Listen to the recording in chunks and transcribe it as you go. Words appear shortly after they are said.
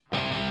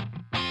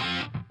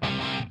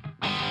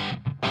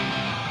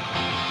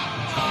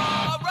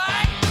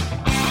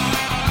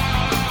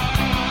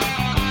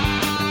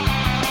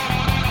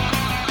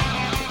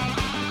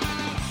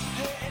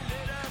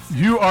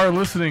You are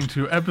listening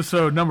to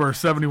episode number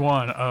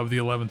 71 of The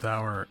 11th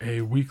Hour,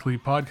 a weekly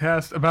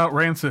podcast about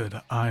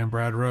Rancid. I am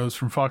Brad Rose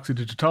from Foxy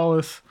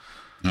Digitalis.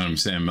 I'm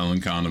Sam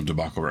Melancon of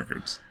Debacle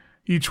Records.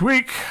 Each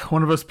week,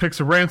 one of us picks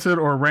a Rancid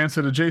or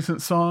Rancid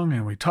adjacent song,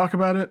 and we talk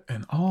about it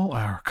and all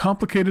our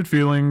complicated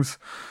feelings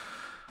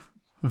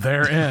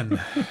therein.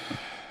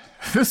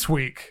 This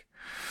week,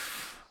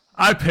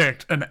 I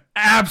picked an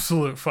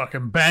absolute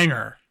fucking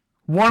banger.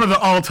 One of the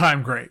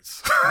all-time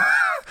greats.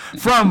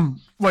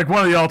 From, like,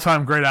 one of the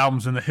all-time great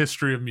albums in the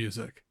history of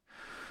music.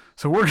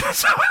 So we're going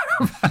to talk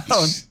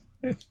about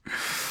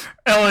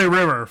L.A.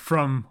 River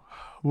from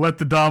Let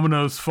the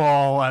Dominoes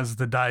Fall as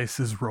the Dice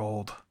is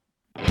Rolled.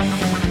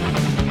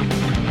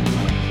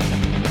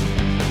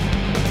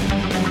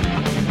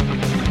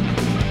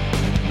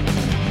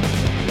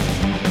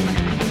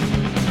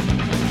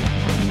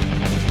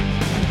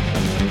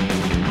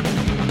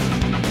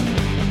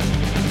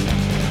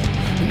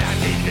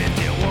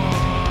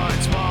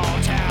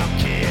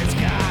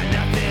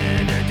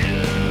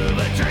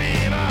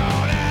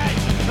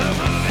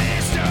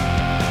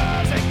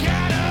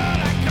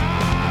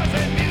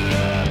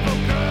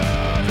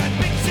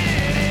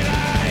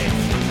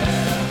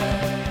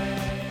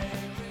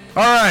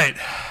 All right.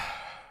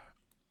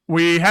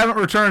 We haven't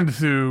returned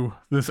to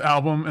this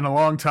album in a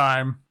long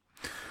time,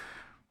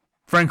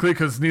 frankly,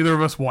 because neither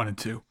of us wanted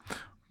to.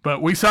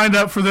 But we signed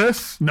up for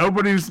this.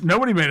 Nobody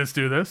made us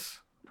do this.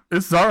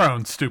 This is our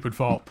own stupid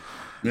fault.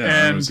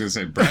 Yeah, I was going to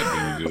say Brad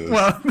made me do this.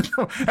 Well,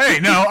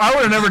 hey, no, I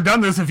would have never done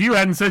this if you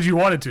hadn't said you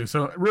wanted to.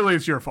 So really,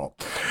 it's your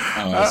fault.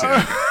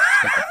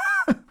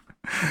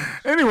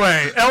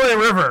 Anyway, L.A.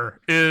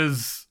 River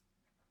is...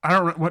 I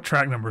don't know, what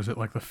track number is it?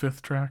 Like the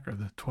 5th track or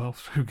the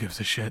 12th? Who gives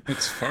a shit?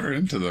 It's far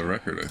into the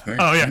record, I think.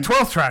 Oh, yeah,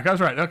 12th track. I was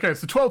right. Okay,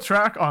 it's the 12th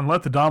track on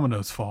Let the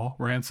Dominoes Fall,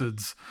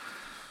 Rancid's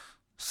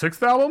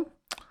 6th album?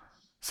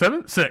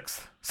 7th,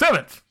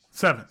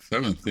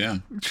 yeah.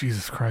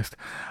 Jesus Christ.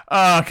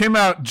 Came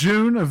out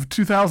June of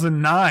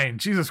 2009.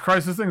 Jesus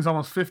Christ, this thing's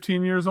almost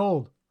 15 years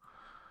old.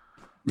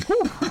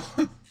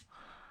 So,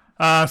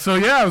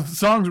 yeah, the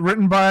song's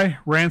written by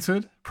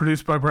Rancid,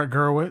 produced by Brett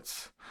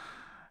Gurewitz,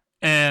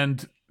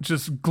 and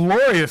just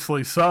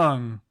gloriously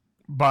sung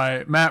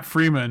by Matt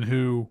Freeman,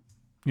 who,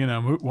 you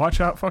know,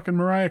 watch out fucking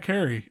Mariah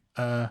Carey.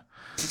 I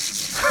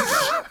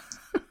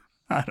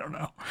don't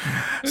know.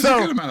 There's a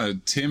good amount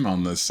of Tim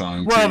on this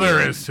song. Well, too,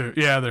 there is too.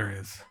 Yeah, there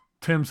is.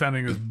 Tim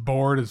sounding as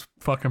bored as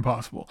fucking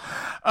possible.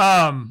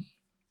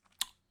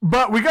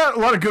 But we got a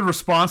lot of good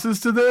responses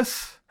to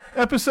this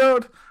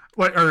episode,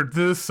 or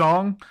this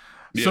song.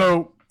 Yeah.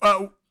 So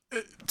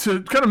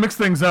to kind of mix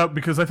things up,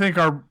 because I think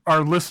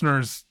our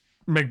listeners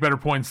make better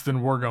points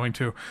than we're going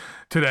to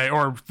today,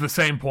 or the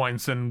same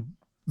points, and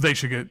they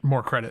should get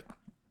more credit.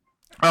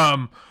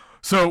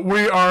 So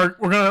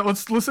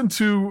let's listen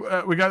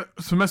to, we got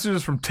some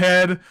messages from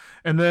Ted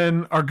and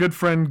then our good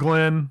friend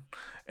Glenn.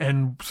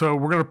 And so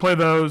we're going to play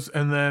those,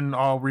 and then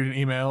I'll read an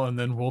email, and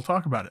then we'll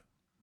talk about it.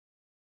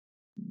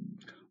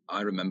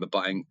 I remember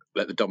buying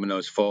Let the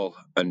Dominoes Fall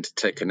and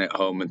taking it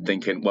home and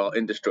thinking, well,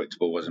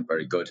 Indestructible wasn't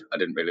very good. I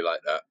didn't really like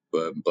that,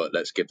 but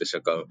let's give this a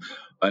go.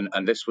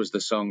 And this was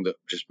the song that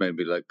just made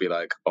me be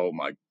like, oh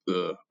my,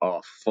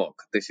 oh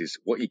fuck, this is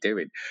what you're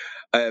doing.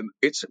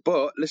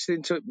 But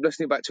listening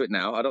back to it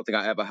now, I don't think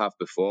I ever have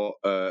before.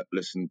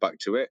 Listened back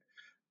to it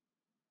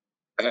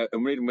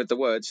and reading with the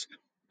words,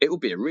 it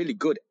would be a really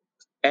good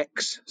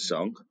X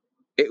song.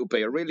 It would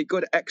be a really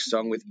good X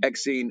song with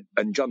Exene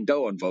and John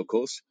Doe on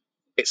vocals.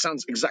 It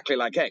sounds exactly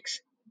like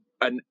X,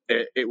 and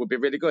it would be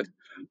really good.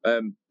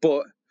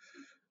 But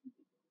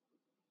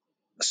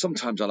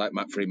sometimes I like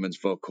Matt Freeman's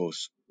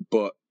vocals,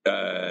 but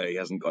he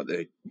hasn't got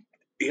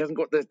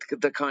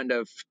the kind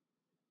of,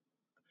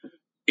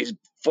 his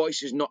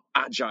voice is not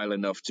agile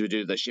enough to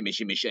do the shimmy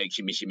shimmy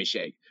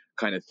shake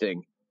kind of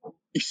thing.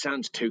 He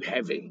sounds too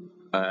heavy,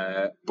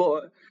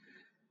 but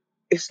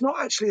it's not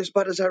actually as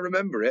bad as I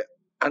remember it.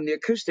 And the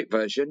acoustic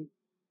version,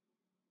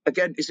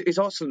 again, is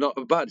also not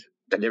bad.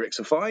 The lyrics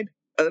are fine.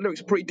 And the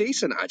lyrics are pretty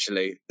decent,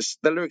 actually.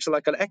 The lyrics are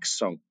like an X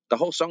song. The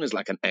whole song is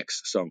like an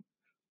X song.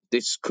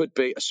 This could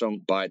be a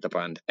song by the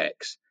band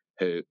X,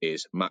 who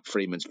is Matt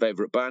Freeman's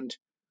favourite band,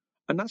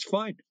 and that's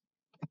fine.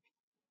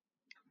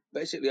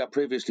 Basically, I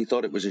previously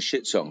thought it was a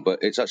shit song, but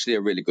it's actually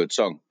a really good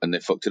song, and they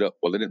fucked it up.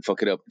 Well, they didn't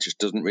fuck it up. It just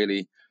doesn't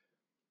really...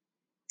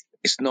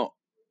 It's not...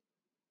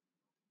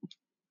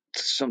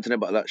 Something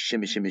about that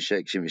shimmy, shimmy,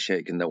 shake,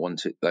 and they want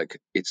to... Like,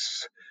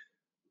 it's...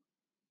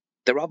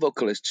 There are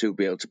vocalists who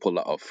be able to pull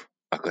that off.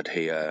 I could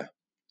hear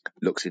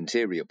Lux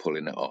Interior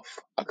pulling it off.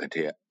 I could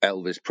hear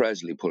Elvis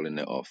Presley pulling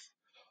it off.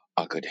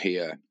 I could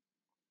hear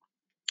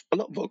a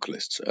lot of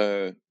vocalists,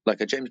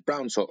 like a James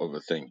Brown sort of a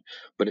thing.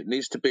 But it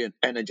needs to be an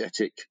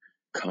energetic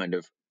kind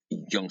of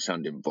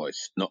young-sounding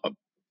voice, not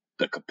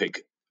like a pig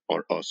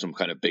or some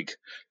kind of big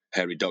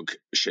hairy dog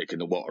shaking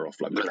the water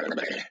off like blah, blah,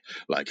 blah.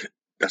 Like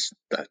that's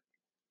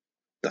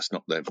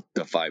not the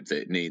vibe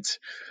that it needs.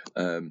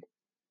 I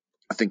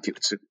think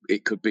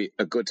it could be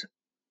a good.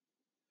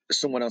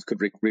 Someone else could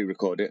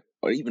re-record it,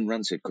 or even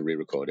Rancid could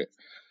re-record it.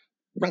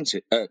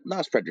 Rancid,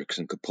 Lars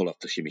Frederiksen could pull off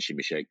the shimmy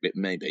shimmy shake bit,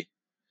 maybe,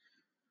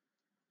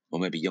 or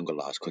maybe younger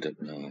Lars couldn't.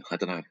 I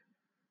don't know,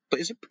 but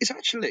it's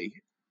actually,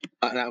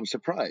 and I'm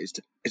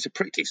surprised, it's a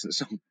pretty decent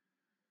song.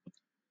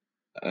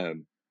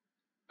 And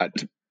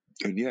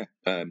yeah,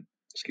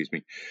 excuse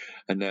me,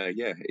 and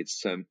yeah,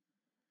 it's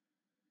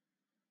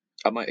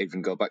I might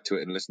even go back to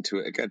it and listen to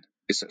it again.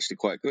 It's actually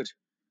quite good.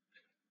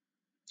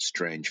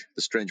 Strange,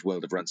 the strange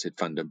world of Rancid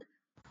fandom.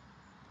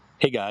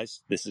 Hey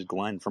guys, this is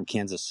Glenn from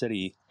Kansas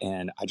City,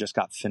 and I just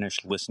got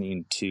finished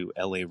listening to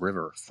LA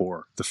River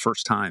for the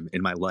first time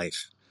in my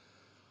life.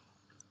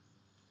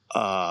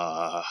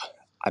 I'm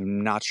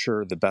not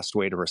sure the best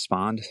way to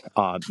respond.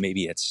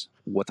 Maybe it's,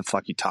 what the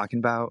fuck you talking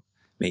about?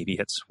 Maybe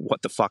it's,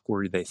 what the fuck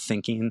were they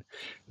thinking?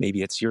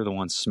 Maybe it's, you're the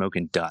one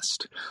smoking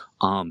dust.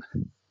 I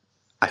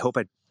hope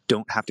I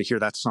don't have to hear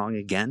that song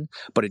again,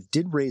 but it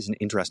did raise an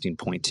interesting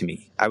point to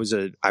me. I was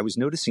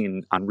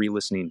noticing on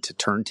re-listening to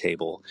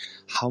Turntable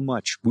how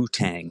much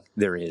Wu-Tang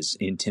there is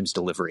in Tim's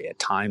delivery. At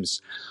times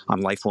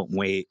on Life Won't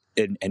Wait,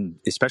 and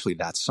especially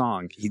that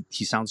song,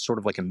 he sounds sort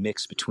of like a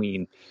mix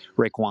between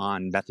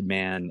Raekwon, Method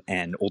Man,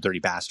 and Old Dirty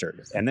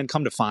Bastard. And then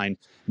come to find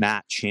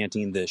Matt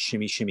chanting the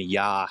shimmy shimmy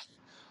ya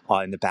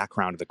in the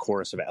background of the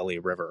chorus of LA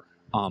River.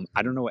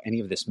 I don't know what any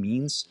of this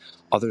means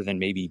other than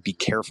maybe be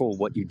careful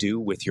what you do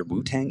with your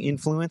Wu-Tang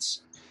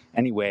influence.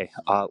 Anyway,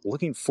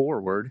 looking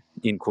forward,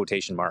 in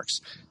quotation marks,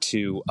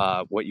 to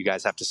what you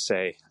guys have to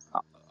say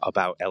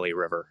about LA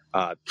River.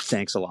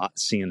 Thanks a lot.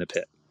 See you in the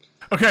pit.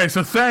 Okay,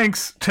 so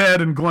thanks,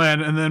 Ted and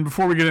Glenn. And then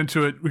before we get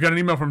into it, we got an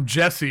email from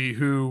Jesse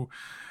who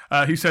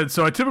he said,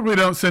 so I typically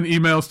don't send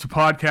emails to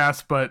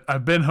podcasts, but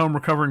I've been home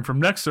recovering from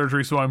neck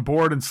surgery, so I'm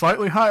bored and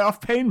slightly high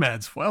off pain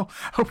meds. Well,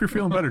 hope you're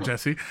feeling better,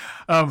 Jesse.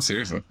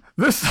 Seriously.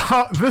 This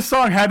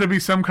song had to be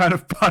some kind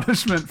of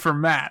punishment for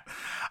Matt.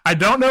 I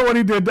don't know what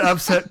he did to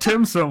upset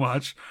Tim so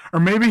much, or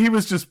maybe he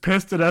was just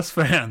pissed at us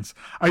fans.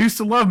 I used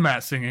to love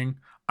Matt singing.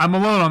 I'm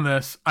alone on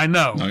this. I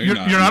know. No, you're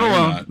not. You're not No, alone.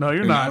 you're not. No,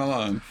 you're not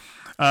alone.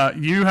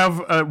 You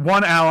have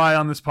one ally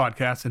on this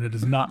podcast, and it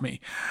is not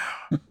me.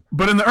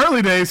 But in the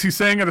early days, he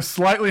sang at a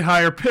slightly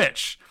higher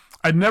pitch.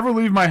 I'd never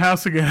leave my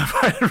house again if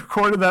I had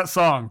recorded that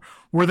song.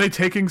 Were they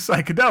taking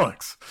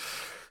psychedelics?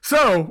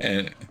 So...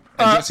 And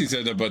Jesse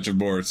said a bunch of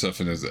more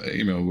stuff in his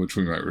email, which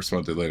we might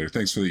respond to later.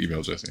 Thanks for the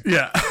email, Jesse.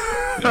 Yeah.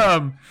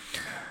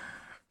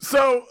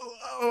 So,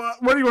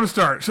 where do you want to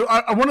start? So,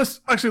 I want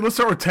to actually, let's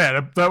start with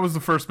Ted. That was the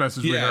first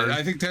message we heard. Yeah,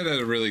 I think Ted had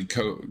a really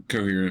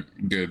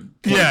coherent,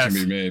 good point to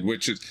be made,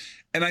 which is,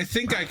 and I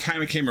think I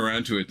kind of came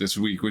around to it this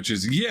week, which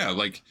is, yeah,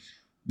 like,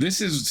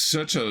 this is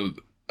such a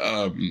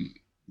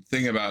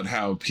thing about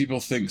how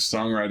people think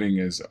songwriting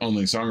is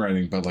only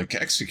songwriting, but like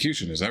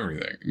execution is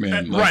everything,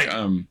 man. Like,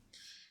 right.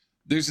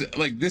 There's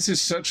like, this is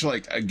such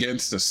like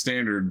against a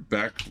standard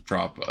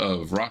backdrop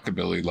of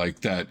rockabilly,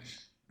 like that.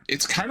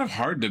 It's kind of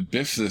hard to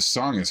biff this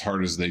song as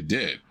hard as they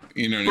did.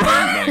 You know what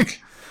I mean?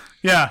 Like,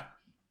 yeah.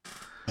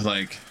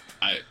 Like,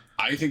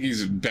 I think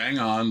he's bang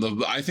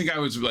on. I think I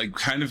was like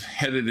kind of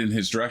headed in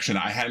his direction.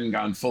 I hadn't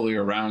gone fully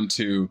around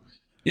to,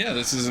 yeah,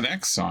 this is an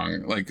X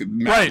song. Like,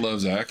 Matt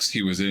loves X.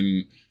 He was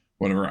in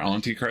whatever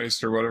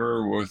Antichrist or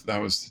whatever with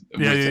those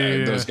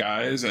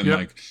guys, and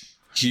like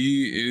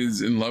he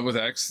is in love with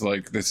X.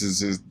 Like, this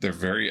is their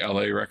very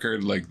LA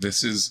record. Like,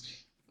 this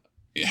is,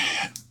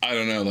 I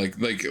don't know,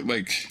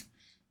 like.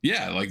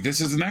 Yeah, like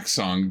this is an X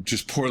song,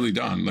 just poorly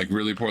done, like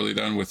really poorly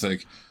done, with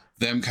like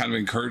them kind of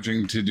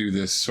encouraging to do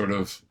this sort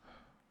of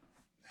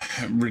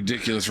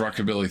ridiculous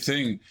rockabilly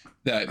thing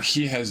that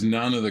he has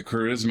none of the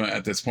charisma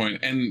at this point.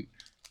 And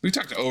we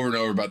talked over and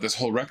over about this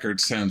whole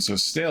record sounds so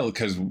stale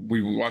because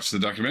we watched the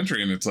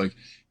documentary and it's like,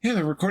 yeah,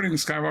 they're recording the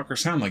Skywalker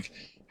sound. Like,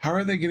 how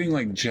are they getting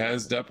like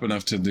jazzed up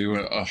enough to do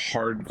a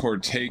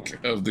hardcore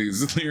take of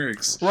these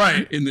lyrics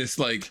in this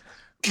like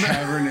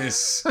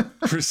cavernous,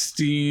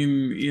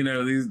 pristine, you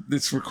know,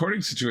 these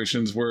recording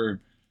situations where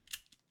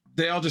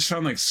they all just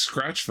sound like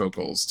scratch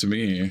vocals to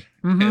me.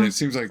 And it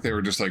seems like they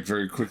were just like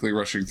very quickly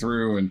rushing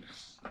through. And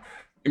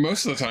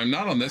most of the time,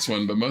 not on this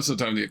one, but most of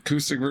the time, the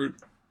acoustic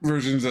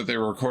versions that they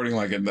were recording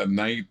like at the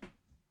night,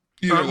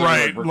 you know,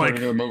 like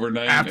recording them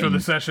overnight after the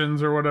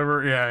sessions or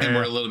whatever. And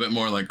were a little bit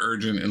more like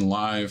urgent and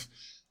live.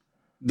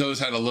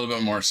 Those had a little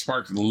bit more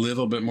spark to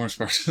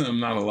them,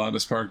 not a lot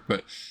of spark,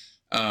 but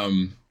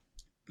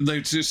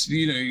like just,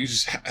 you know,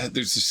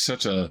 there's just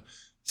such a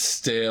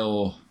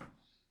stale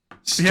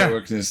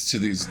stoicness to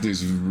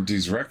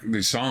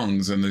these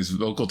songs and these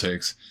vocal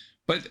takes.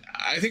 But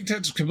I think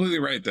Ted's completely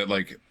right that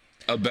like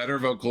a better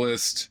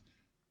vocalist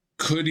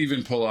could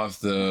even pull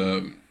off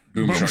the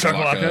boom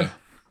shakalaka.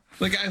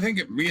 Like, I think,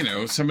 you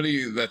know,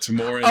 somebody that's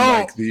more in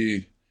like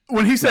the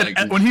when he said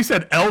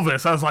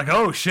Elvis, I was like,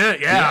 oh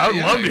shit, I'd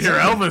love to hear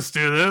Elvis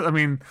do this. I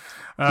mean,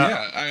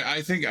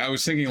 I think I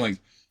was thinking like,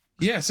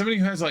 yeah, somebody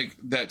who has like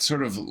that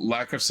sort of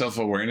lack of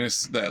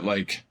self-awareness that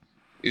like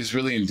is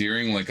really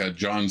endearing, like a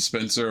John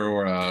Spencer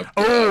or a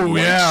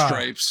White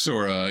Stripes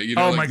or a, you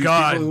know, like, my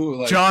god, who,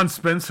 like, John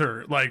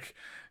Spencer, like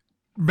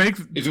make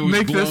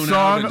this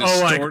song and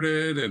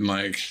distorted and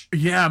like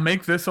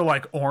make this a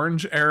like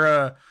Orange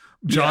era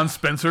John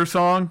Spencer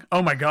song.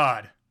 Oh my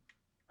God.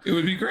 It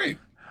would be great.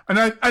 And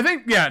I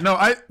think,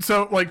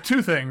 so like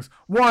two things.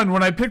 One,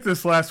 when I picked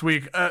this last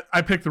week,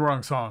 I picked the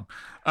wrong song.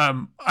 You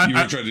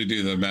were trying to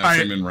do the Matt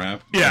Freeman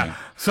rap? Yeah.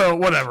 So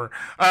whatever.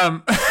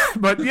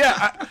 But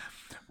yeah,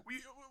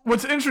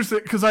 what's interesting,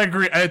 because I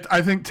agree,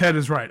 I think Ted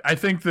is right. I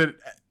think that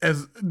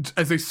as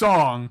a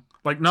song,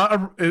 like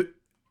it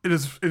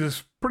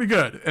is pretty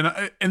good.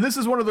 And this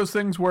is one of those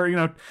things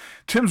where,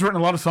 Tim's written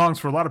a lot of songs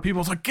for a lot of people.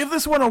 It's like, give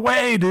this one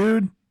away,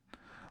 dude.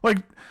 Like,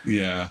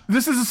 yeah,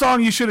 this is a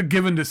song you should have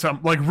given to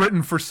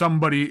written for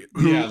somebody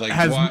who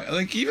has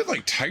even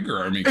like Tiger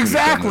Army.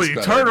 Exactly.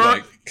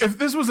 If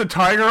this was a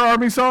Tiger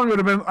Army song, it would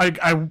have been like,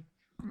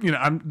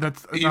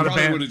 that's you not a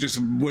band. Would have just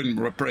wouldn't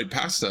right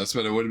past us,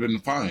 but it would have been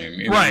fine.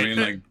 You right. know what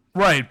I mean?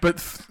 Like, right. But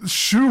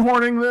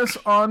shoehorning this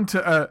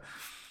onto,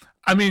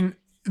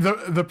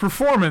 the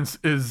performance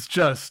is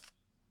just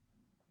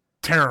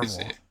terrible.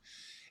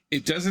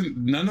 It doesn't,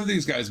 none of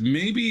these guys,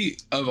 maybe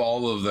of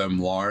all of them,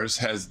 Lars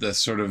has this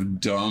sort of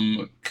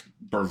dumb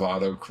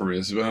bravado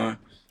charisma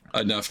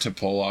enough to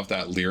pull off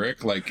that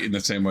lyric, like in the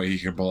same way he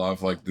could pull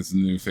off like this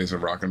new face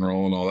of rock and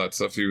roll and all that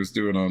stuff he was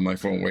doing on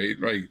Life Won't Wait,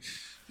 right?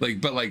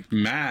 But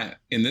Matt,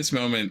 in this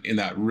moment, in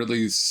that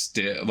really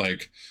I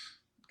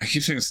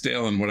keep saying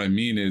stale, and what I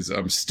mean is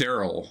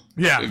sterile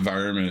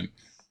environment.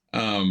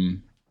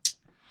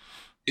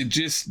 It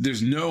just,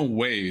 there's no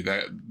way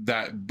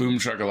that boom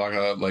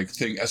shakalaka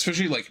thing,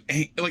 especially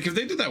if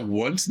they did that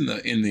once in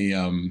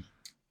the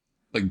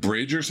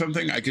bridge or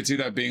something, I could see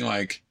that being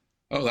like,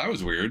 oh, that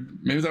was weird.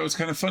 Maybe that was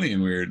kind of funny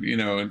and weird,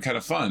 and kind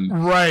of fun.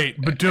 Right,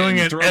 but doing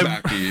it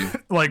throwbacky.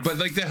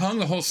 But they hung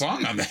the whole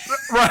song on that.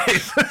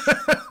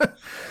 Right.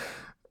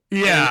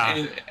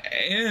 Yeah.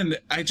 And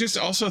I just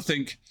also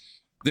think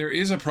there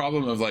is a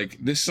problem of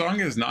this song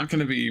is not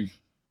going to be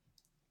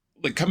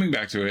coming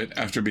back to it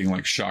after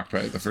being shocked by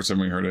it the first time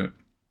we heard it,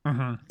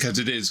 because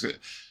it is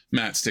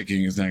Matt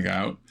sticking his neck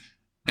out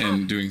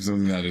and doing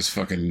something that is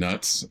fucking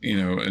nuts,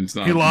 and it's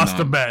not. He lost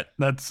a bet.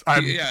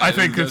 I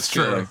think it's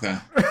true. Like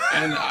that.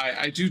 And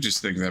I do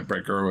just think that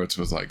Brett Gurewitz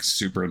was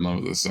super in love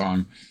with the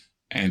song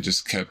and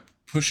just kept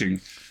pushing.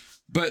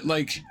 But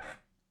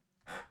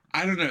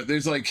I don't know.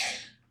 There's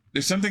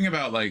something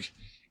about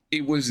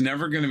it was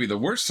never going to be the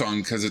worst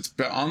song because it's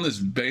on this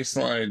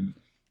baseline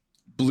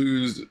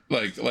blues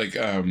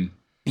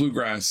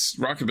bluegrass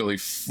rockabilly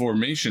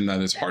formation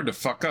that is hard to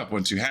fuck up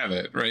once you have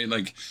it, right?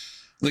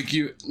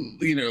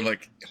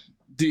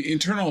 The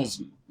internal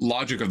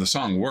logic of the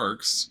song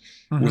works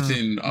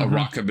within a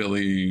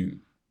rockabilly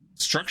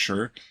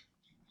structure.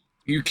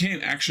 You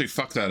can't actually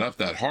fuck that up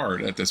that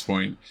hard at this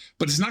point,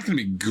 but it's not going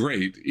to be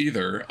great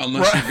either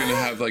unless you're going to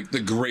have the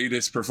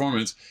greatest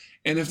performance.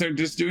 And if they're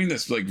just doing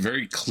this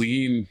very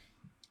clean,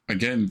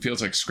 again,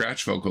 feels like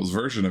scratch vocals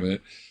version of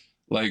it,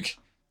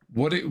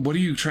 what are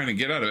you trying to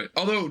get out of it?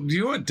 Although, do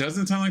you know what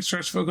doesn't sound like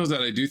scratch vocals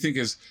that I do think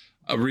is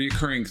a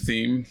reoccurring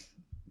theme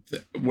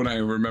when I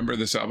remember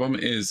this album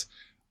is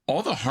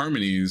all the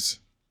harmonies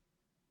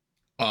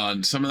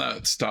on some of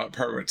that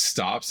part where it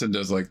stops and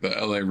does the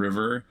LA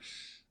River,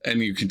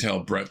 and you can tell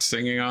Brett's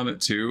singing on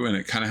it too, and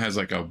it kind of has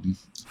a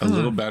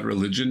little Bad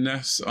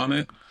Religion-ness on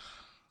it.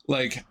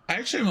 I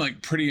actually am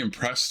pretty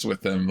impressed with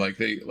them.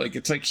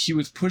 It's he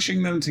was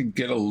pushing them to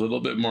get a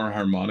little bit more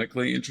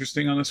harmonically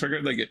interesting on this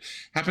record. It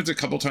happens a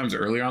couple times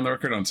earlier on the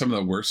record on some of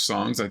the worst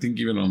songs. I think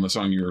even on the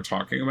song you were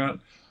talking about.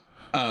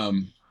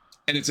 And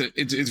it's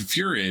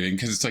infuriating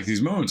because it's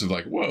these moments of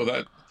whoa,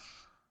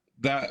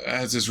 that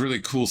has this really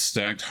cool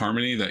stacked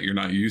harmony that you're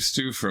not used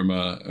to from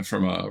a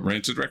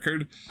Rancid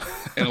record.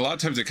 And a lot of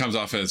times it comes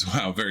off as,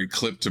 wow, very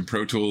clipped and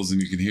Pro Tools,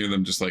 and you can hear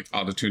them just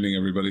auto-tuning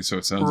everybody so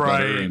it sounds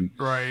better. And,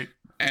 right.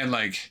 And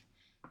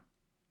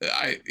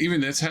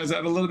even this has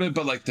that a little bit,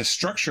 but the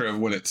structure of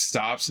when it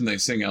stops and they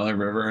sing LA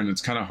River and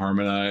it's kind of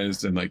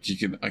harmonized and you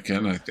can,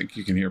 again, I think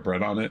you can hear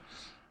Brett on it.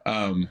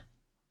 I'm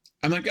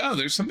oh,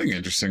 there's something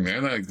interesting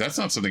there. That's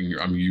not something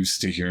I'm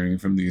used to hearing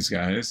from these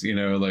guys, and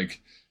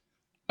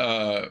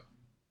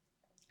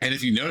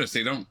if you notice,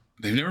 they've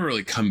never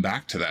really come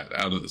back to that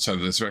out of the side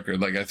of this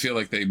record. I feel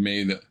like they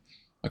made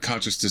a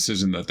conscious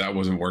decision that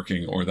wasn't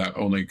working, or that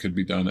only could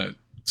be done at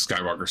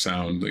Skywalker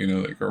Sound,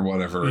 or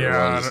whatever it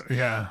was.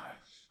 Yeah.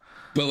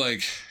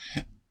 But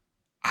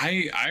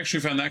I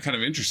actually found that kind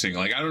of interesting.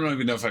 I don't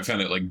even know if I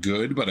found it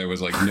good, but I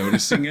was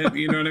noticing it.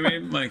 You know what I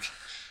mean?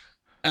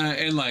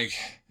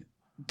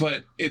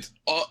 But it's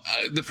all,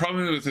 the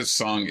problem with this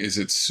song is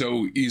it's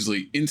so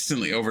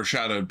instantly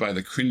overshadowed by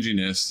the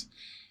cringiness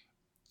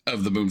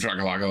of the boom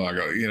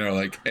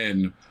shakalaka,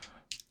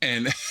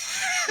 and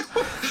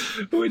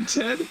when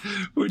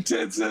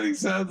Ted said he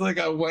sounds like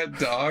a wet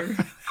dog.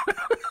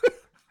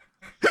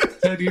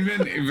 Ted, you've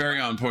been very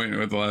on point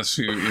with the last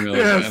few emails,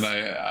 yes. And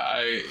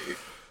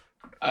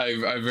I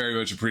very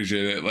much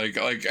appreciate it.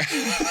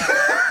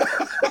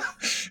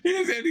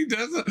 He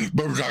does it.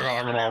 It's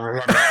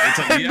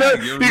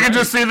yeah, you can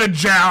just see the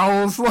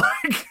jowls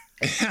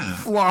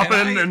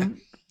flopping,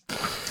 and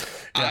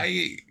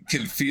I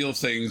can feel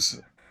things,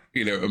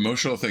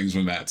 emotional things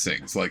when Matt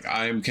sings.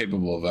 I am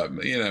capable of that.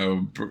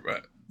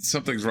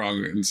 something's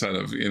wrong inside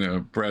of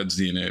Brad's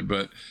DNA,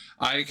 but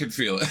I could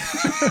feel it.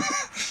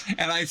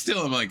 And I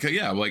still am like,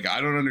 yeah, like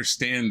I don't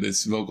understand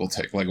this vocal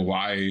take. Like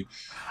why?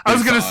 I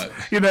was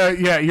gonna,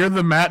 yeah, you're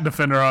the Matt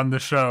defender on the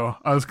show.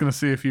 I was gonna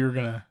see if you were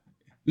gonna.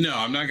 No,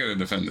 I'm not gonna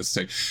defend this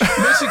take.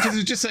 Mostly because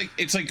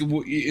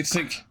it's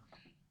like.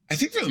 I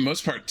think for the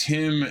most part,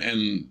 Tim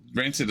and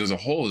Rancid as a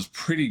whole is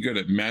pretty good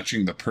at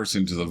matching the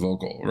person to the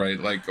vocal, right?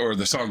 Like, or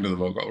the song to the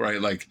vocal,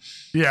 right? Like,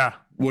 yeah.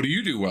 What do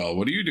you do well?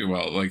 What do you do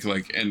well? Like,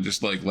 and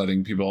just like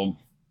letting people,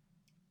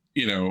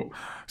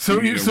 So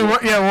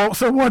what? Yeah. Well,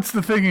 so what's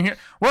the thinking here?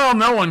 Well,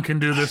 no one can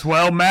do this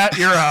well. Matt,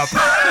 you're up.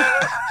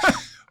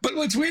 But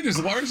what's weird is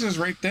Lars is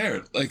right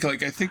there. Like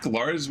I think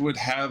Lars would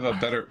have a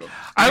better.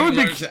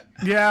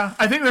 Yeah,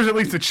 I think there's at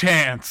least a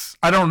chance.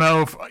 I don't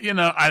know if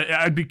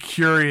I'd be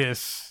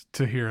curious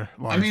to hear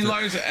Lars. I mean,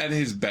 Lars at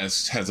his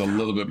best has a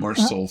little bit more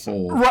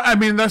soulful. Right, I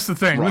mean, that's the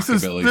thing. This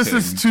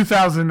is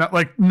 2000,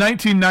 like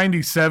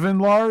 1997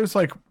 Lars,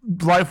 like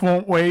Life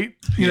Won't Wait.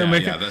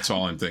 Yeah, that's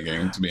all I'm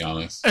thinking, to be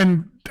honest.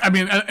 And I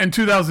mean, in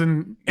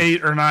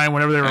 2008 or 9,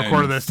 whenever they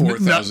recorded this,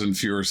 4,000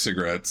 fewer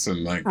cigarettes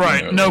and like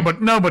right. Nobody,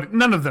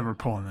 none of them are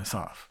pulling this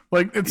off.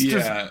 Like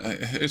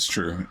it's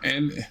true,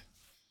 and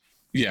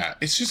yeah,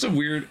 it's just a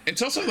weird.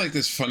 It's also like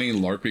this funny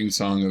LARPing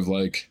song of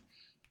like.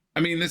 I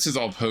mean, this is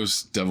all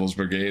post Devil's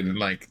Brigade, and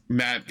like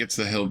Matt gets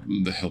the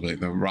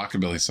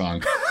rockabilly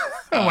song.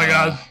 Oh my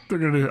God, they're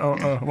gonna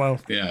do. Well.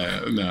 Yeah,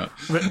 no.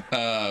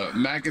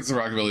 Matt gets the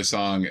rockabilly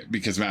song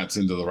because Matt's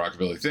into the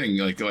rockabilly thing.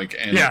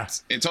 And yeah.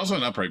 It's also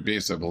an upright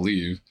bass, I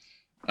believe.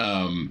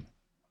 And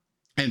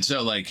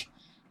so like,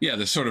 yeah,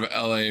 this sort of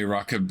LA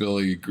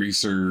rockabilly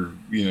greaser,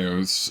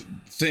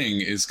 thing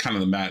is kind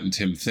of the Matt and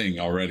Tim thing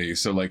already.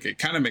 So like, it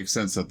kind of makes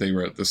sense that they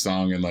wrote the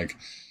song, and like,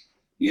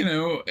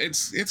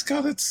 it's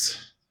got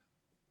its.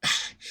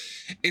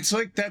 It's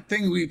like that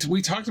thing we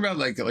talked about,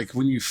 like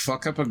when you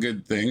fuck up a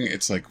good thing,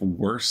 it's like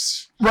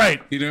worse. Right.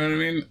 You know what I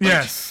mean? Like,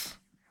 yes.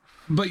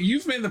 But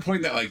you've made the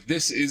point that like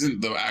this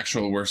isn't the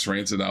actual worst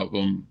Rancid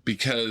album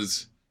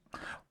because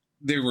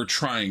they were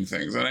trying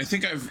things, and I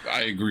think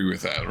I agree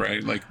with that,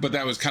 right? Like, but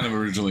that was kind of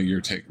originally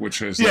your take,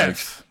 which was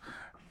yes.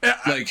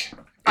 like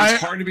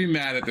it's hard to be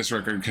mad at this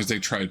record because they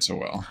tried so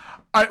well.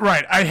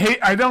 I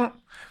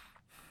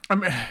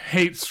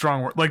hate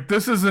strong word. Like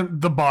this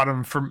isn't the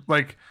bottom for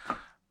like.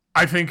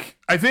 I think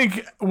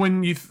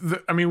when you,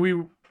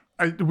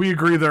 we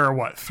agree there are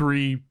what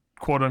 3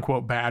 quote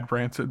unquote bad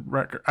Rancid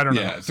records. I don't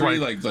know. Yeah, 3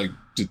 like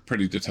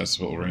pretty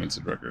detestable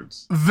Rancid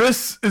records.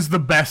 This is the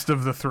best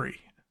of the 3,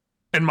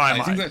 in my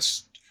mind. I think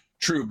that's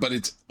true, but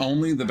it's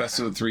only the best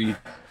of the 3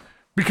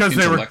 because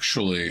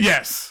intellectually. They were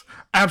yes,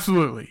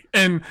 absolutely.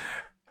 And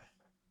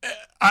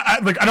I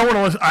don't want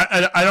to listen.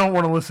 I don't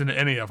want to listen to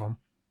any of them.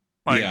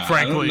 Like, yeah,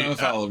 frankly, I don't know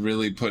if I'll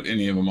really put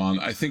any of them on.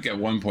 I think at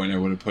one point I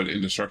would have put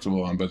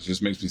Indestructible on, but it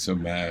just makes me so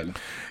mad.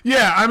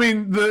 Yeah, I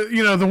mean,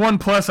 the one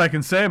plus I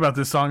can say about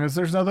this song is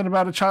there's nothing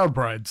about a child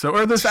bride.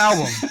 Or this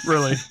album,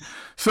 really.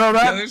 So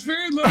that there's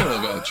very little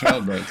about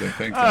child brides, I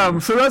think.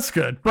 So that's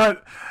good.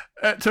 But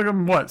it took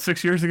them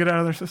 6 years to get out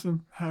of their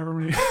system. However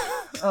many.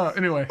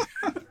 Anyway,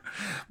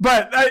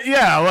 but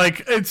yeah,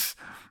 like it's.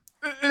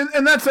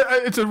 And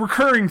it's a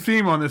recurring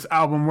theme on this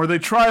album where they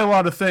try a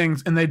lot of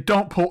things and they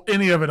don't pull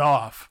any of it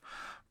off.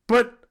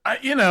 But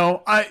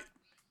I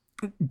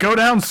go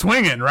down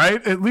swinging,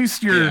 right? At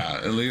least you're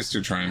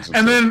trying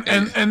something.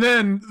 And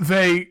then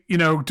they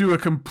do a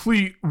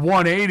complete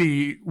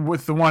 180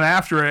 with the one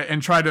after it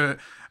and try to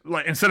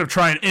like instead of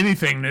trying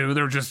anything new,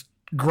 they're just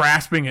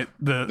grasping at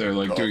they're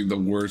like doing the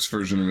worst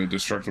version of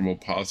Indestructible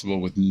possible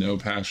with no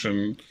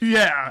passion.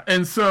 Yeah,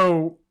 and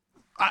so.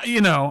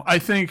 I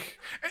think,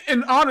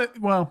 and on it,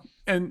 well,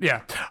 and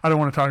yeah, I'm not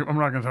going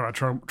to talk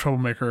about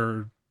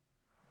Troublemaker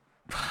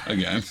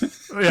again.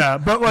 Yeah,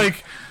 but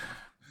like,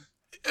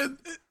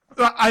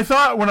 I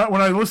thought when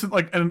I listened,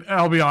 like, and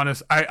I'll be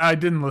honest, I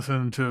didn't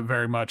listen to it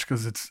very much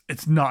because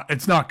it's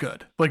not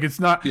good. Like, it's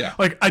not. Yeah.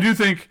 Like, I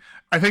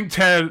think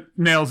Ted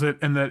nails it,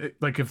 and that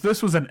like if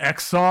this was an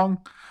X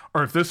song.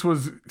 Or if this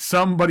was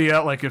somebody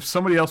else, like if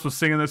somebody else was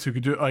singing this who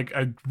could do it, like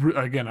I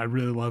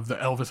really love the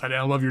Elvis idea.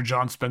 I love your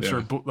John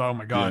Spencer. Yeah. Oh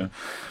my God. Yeah.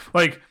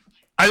 Like,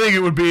 I think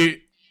it would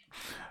be,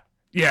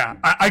 yeah,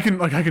 I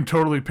can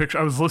totally picture,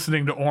 I was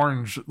listening to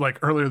Orange like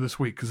earlier this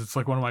week cause it's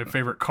like one of my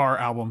favorite car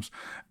albums.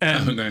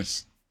 And, oh,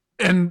 nice.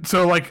 And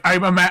so like,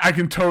 I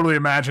can totally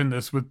imagine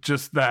this with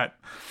just that.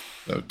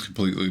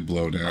 Completely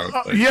blown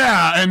out. Like.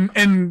 Yeah.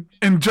 And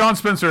John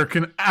Spencer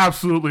can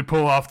absolutely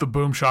pull off the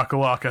Boom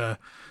Shakalaka.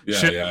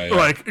 Yeah.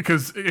 Like,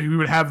 because he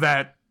would have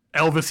that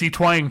Elvis-y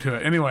twang to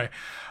it. Anyway,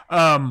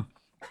 and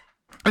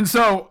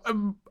so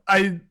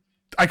I'd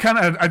come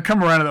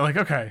around to that, like,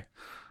 okay,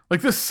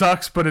 like this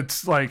sucks, but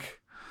it's like,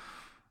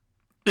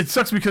 it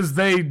sucks because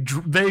they've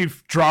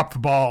dropped the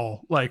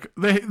ball. Like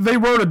they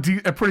wrote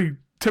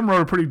Tim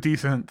wrote a pretty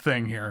decent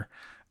thing here,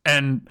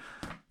 and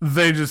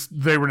they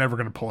were never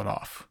going to pull it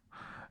off.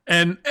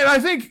 And I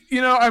think,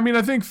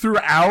 I think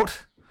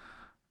throughout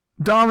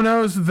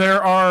Dominoes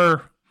there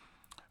are.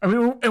 I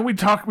mean, and we've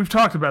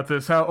talked about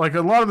this, how like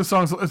a lot of the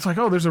songs, it's like,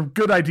 oh, there's a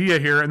good idea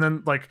here, and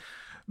then like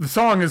the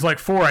song is like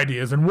 4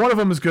 ideas, and one of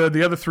them is good,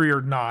 the other 3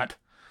 are not.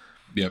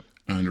 Yep,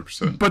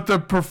 100%. But the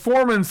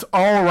performance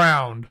all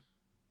around,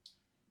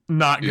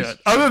 not good.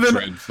 Other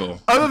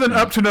than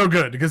Up to No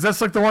Good, because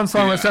that's like the one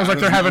song that sounds like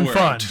they're having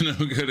fun. Up to No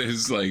Good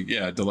is like,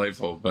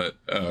 delightful, but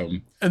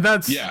and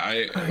that's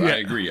I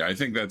agree. I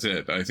think that's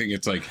it. I think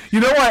it's like,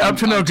 you know why Up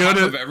to No Good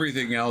of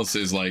everything else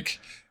is like,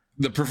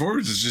 the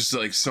performance is just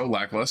like so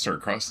lackluster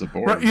across the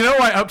board. Right, you know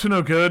why Up to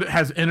No Good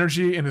has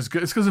energy and is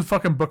good? It's because of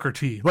fucking Booker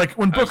T. Like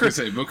when Booker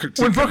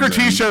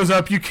T shows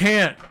up, you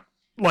can't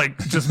like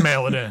just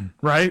mail it in,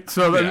 right?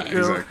 So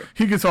exactly.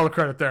 He gets all the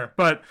credit there.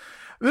 But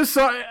this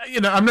song,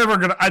 I'm never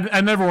gonna.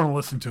 I never want to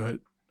listen to it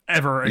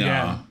ever again.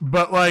 No.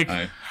 But like,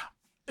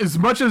 as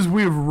much as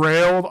we've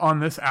railed on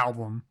this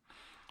album,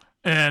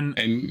 and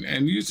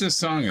use this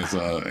song as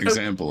an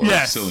example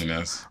of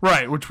silliness,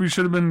 right? Which we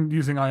should have been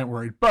using. I Ain't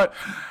Worried, but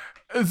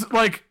it's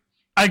like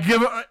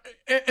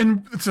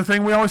and it's a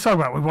thing we always talk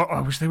about.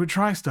 I wish they would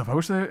try stuff. I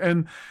wish they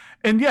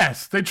and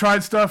yes, they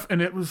tried stuff,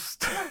 and it was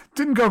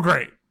didn't go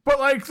great. But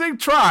like they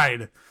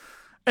tried.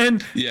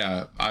 And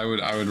yeah, I would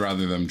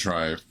rather them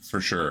try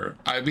for sure.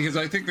 Because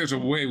I think there's a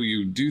way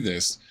you do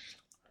this.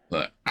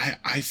 But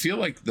I feel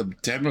like the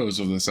demos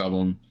of this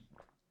album,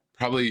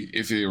 probably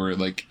if they were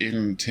like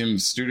in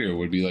Tim's studio,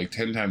 would be like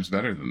 10 times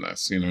better than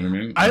this. You know what I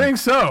mean? I think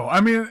so. I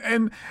mean,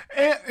 and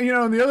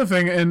the other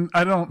thing, and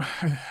I don't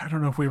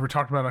know if we ever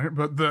talked about it,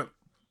 but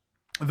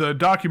the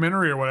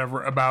documentary or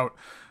whatever about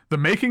the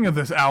making of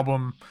this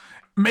album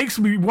makes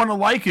me want to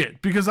like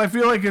it, because I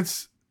feel like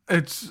it's.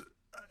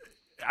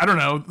 I don't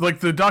know, like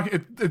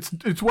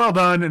it's well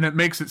done, and it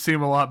makes it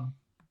seem a lot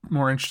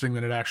more interesting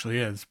than it actually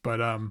is. But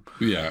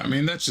yeah, I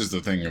mean, that's just the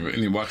thing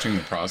of watching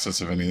the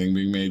process of anything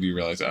being made. You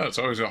realize, it's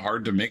always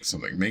hard to make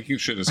something. Making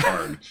shit is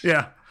hard.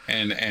 Yeah,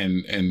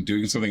 and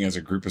doing something as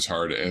a group is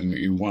hard, and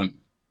you want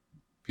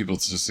people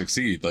to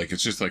succeed. Like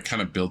it's just like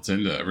kind of built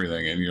into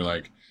everything, and you're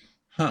like,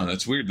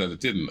 that's weird that it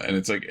didn't. And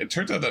it's like, it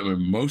turns out that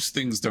when most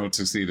things don't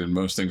succeed and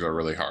most things are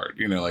really hard,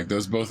 like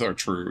those both are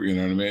true. You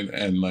know what I mean?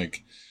 And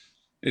like.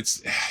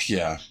 It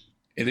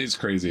is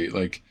crazy.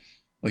 Like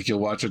you'll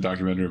watch a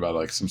documentary about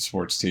like some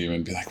sports team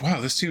and be like, wow,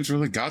 this team's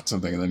really got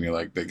something. And then you're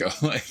like, they go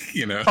like,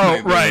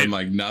 right.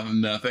 like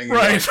nothing.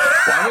 Right.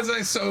 Like, why was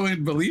I so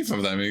in belief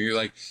of them? And you're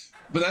like,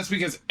 but that's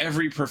because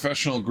every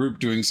professional group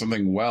doing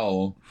something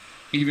well,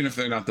 even if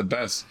they're not the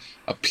best,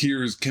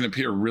 can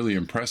appear really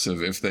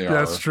impressive if they are.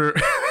 That's true.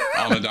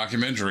 On a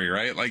documentary,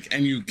 right? Like,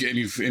 and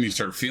you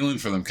start feeling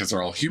for them because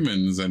they're all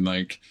humans, and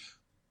like,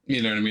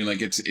 you know what I mean?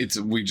 Like it's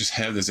we just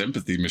have this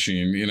empathy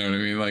machine, you know what I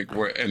mean? Like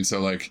and so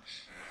like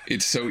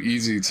it's so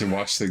easy to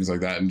watch things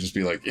like that and just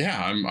be like,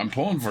 yeah, I'm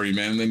pulling for you,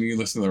 man. And then you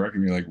listen to the record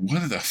and you're like,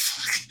 what the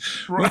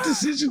fuck? Right. What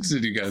decisions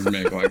did you guys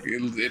make? Like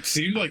it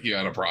seemed like you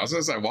had a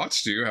process. I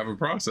watched you have a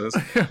process,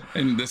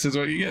 and this is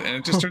what you get. And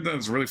it just turned out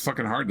it's really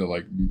fucking hard to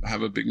like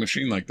have a big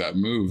machine like that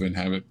move and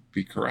have it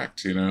be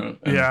correct, And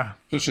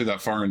especially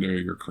that far into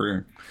your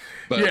career.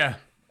 But yeah.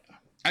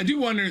 I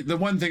do wonder, the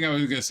one thing I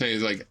was going to say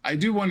is, like, I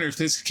do wonder if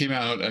this came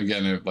out,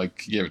 again, if, like,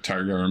 give it to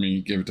Tiger Army,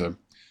 give it to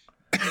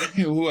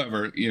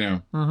whoever,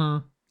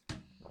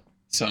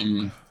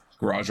 some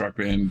garage rock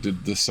band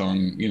did this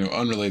song,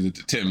 unrelated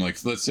to Tim. Like,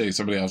 let's say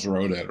somebody else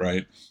wrote it,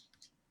 right?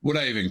 Would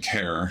I even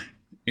care?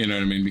 You know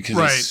what I mean? Because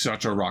it's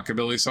such a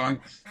rockabilly song.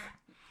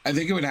 I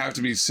think it would have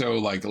to be so,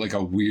 like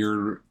a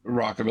weird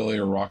rockabilly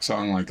or rock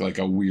song, like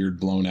a weird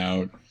blown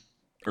out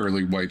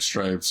early White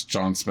Stripes,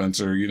 John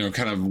Spencer,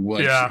 kind of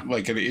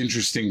like an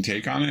interesting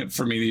take on it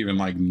for me to even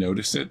like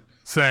notice it.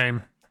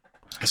 Same.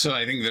 So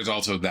I think there's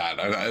also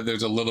that.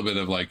 There's a little bit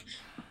of like,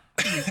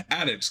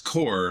 at its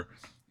core,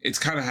 it's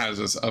kind of has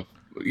this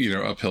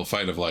uphill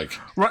fight of like,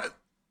 right.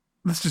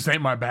 This just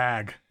ain't my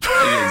bag.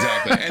 Yeah,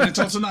 exactly. And it's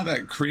also not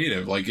that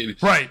creative. Like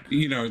it, right.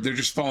 They're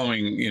just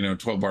following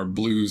 12-bar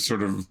blues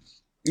sort of.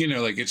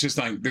 Like it's just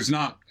like there's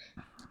not.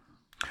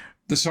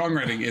 The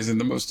songwriting isn't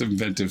the most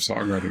inventive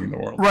songwriting in the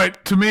world.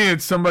 Right. To me,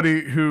 it's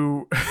somebody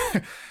who,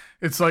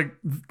 it's like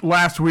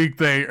last week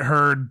they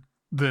heard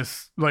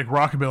this like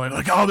rockabilly,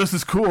 like, oh, this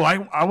is cool.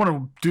 I want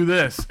to do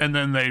this. And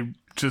then they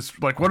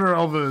just like, what are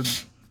all the,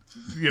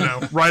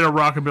 write a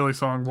rockabilly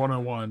song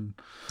 101.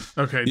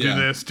 Okay, do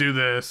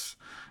this,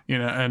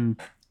 and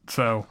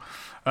so.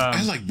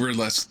 I like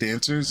burlesque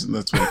dancers, and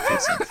that's what it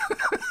feels like.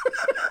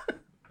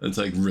 That's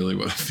like really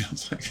what it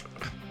feels like.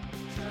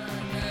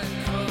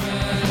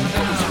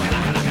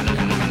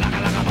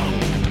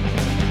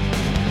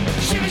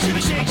 Shimmy,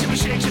 shimmy, shake, shimmy,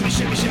 shake, shimmy,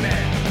 shimmy, shimmy.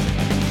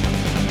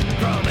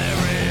 From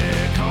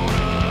every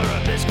corner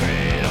of this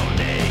great old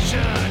nation,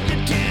 the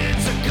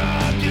kids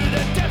succumb to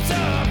the depths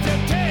of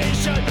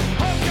temptation.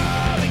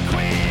 Homecoming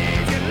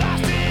queens get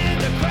lost in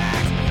the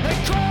cracks, and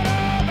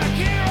quarterback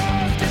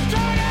heroes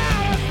destroy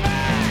our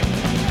facts.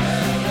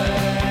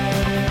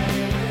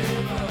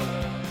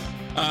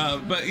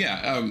 But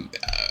yeah,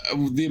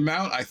 the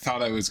amount I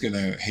thought I was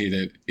gonna hate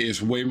it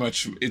is way more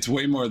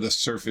the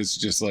surface,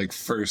 just like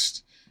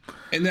first.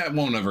 And that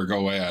won't ever go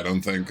away, I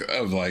don't think,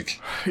 of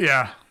like...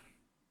 Yeah.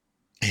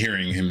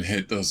 hearing him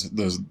hit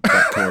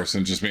that chorus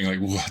and just being like,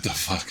 what the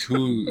fuck?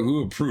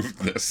 Who approved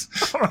this?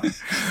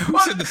 Who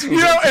said this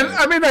was okay? And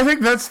I mean, I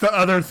think that's the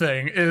other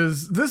thing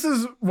is this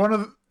is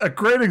a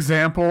great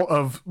example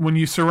of when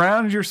you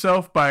surround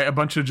yourself by a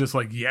bunch of just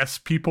like yes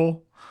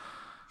people.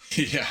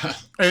 Yeah.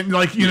 And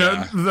like, you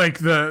know, like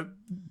the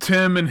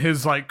Tim and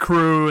his like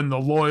crew and the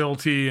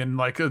loyalty and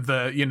like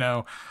the, you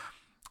know,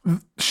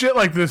 shit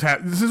like this.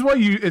 This is why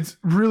it's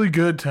really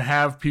good to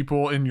have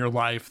people in your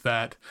life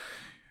that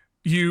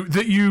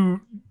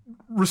you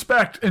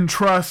respect and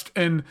trust,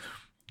 and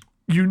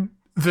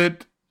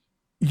that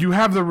you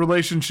have the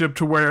relationship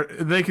to where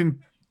they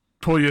can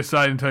pull you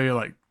aside and tell you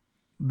like,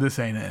 this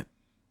ain't it.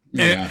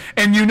 Yeah.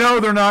 And you know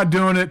they're not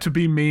doing it to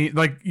be mean.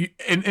 Like,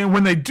 and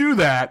when they do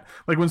that,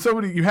 like when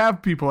you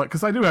have people like,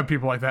 because I do have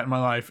people like that in my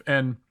life,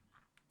 and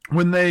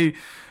when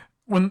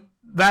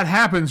that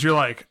happens, you're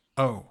like,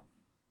 oh,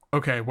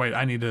 okay, wait,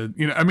 I need to,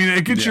 you know, I mean,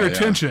 it gets your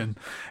attention.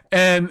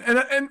 And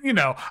you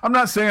know, I'm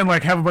not saying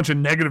like have a bunch of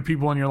negative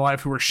people in your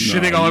life who are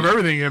shitting all over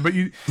everything, but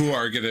who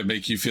are going to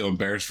make you feel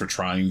embarrassed for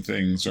trying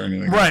things or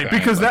anything. Right. Like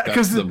because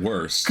that's the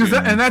worst.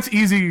 And that's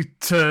easy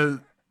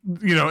to,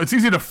 you know, it's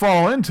easy to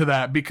fall into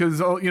that because,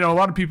 you know, a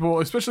lot of people,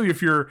 especially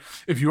if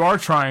you are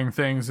trying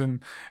things,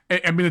 and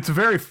I mean, it's a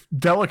very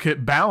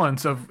delicate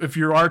balance of if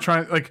you are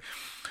trying, like,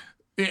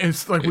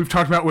 it's like we've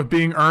talked about with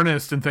being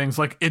earnest and things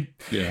like it.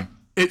 Yeah.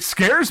 It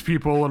scares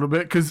people a little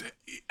bit because,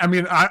 I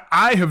mean,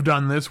 I have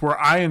done this where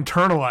I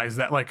internalize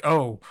that, like,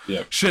 oh,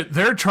 shit,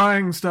 they're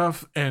trying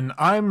stuff and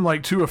I'm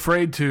like too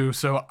afraid to.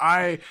 So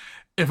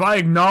if I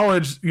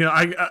acknowledge, you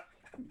know,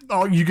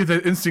 you get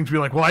the instinct to be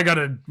like, well, I got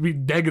to be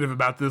negative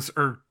about this,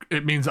 or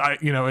it means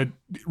it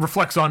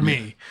reflects on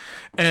me.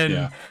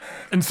 And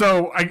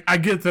so I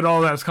get that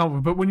all that's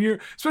complicated.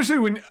 But especially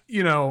when,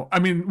 you know, I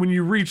mean, when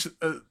you reach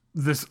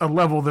a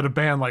level that a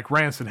band like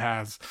Rancid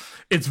has,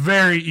 it's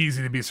very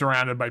easy to be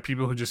surrounded by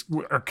people who just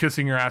are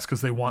kissing your ass because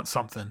they want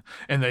something,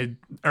 and they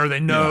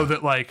know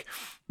that like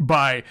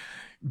by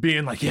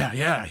being like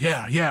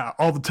yeah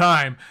all the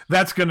time,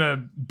 that's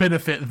gonna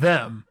benefit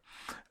them.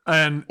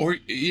 And or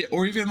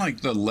even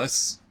like the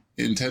less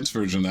intense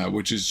version of that,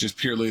 which is just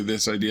purely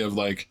this idea of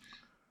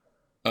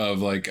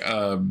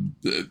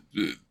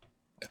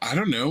I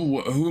don't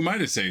know, who am I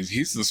to say?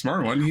 He's the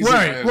smart one. He's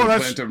right. Well,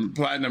 that's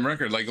platinum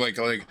record. Like,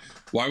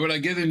 why would I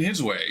get in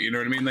his way? You know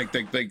what I mean? Like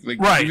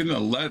right. Even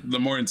the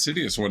more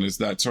insidious one is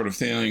that sort of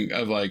feeling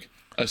of like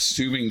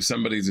assuming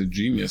somebody's a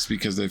genius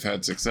because they've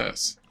had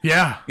success.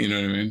 Yeah. You know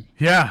what I mean?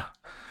 Yeah.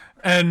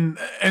 And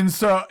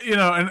so, you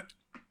know, and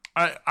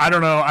I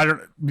don't know.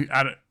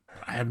 I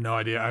have no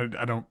idea.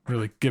 I don't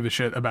really give a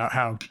shit about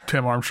how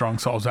Tim Armstrong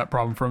solves that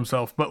problem for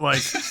himself, but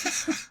like,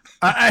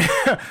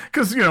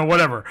 cause you know,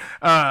 whatever.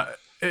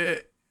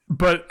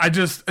 But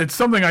it's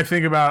something I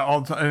think about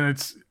all the time,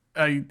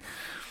 and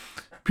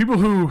people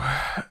who,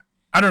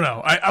 I don't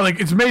know, I like,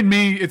 it's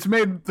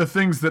made the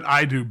things that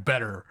I do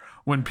better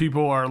when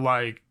people are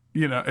like,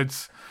 you know,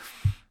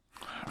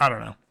 I don't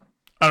know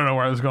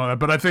where I was going with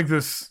that, but I think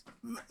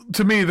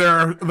to me,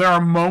 there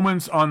are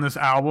moments on this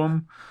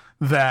album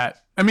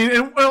that, I mean,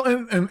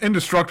 and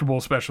Indestructible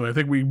especially, I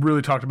think we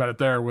really talked about it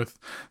there with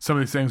some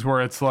of these things where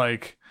it's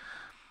like,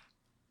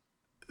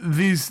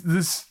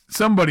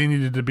 somebody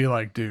needed to be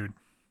like, dude,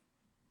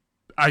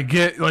 I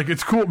get, like,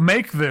 it's cool,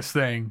 make this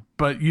thing,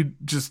 but you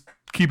just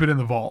keep it in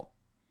the vault.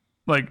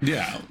 Like,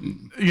 yeah,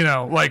 you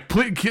know, like,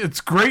 please,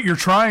 it's great you're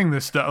trying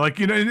this stuff, like,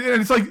 you know, and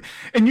it's like,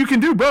 and you can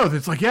do both.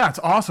 It's like, yeah, it's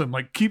awesome,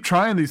 like, keep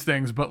trying these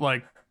things, but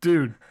like,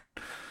 dude,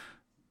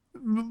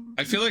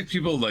 I feel like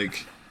people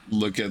like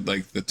look at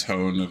like the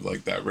tone of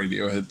like that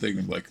Radiohead thing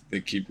of like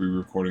they keep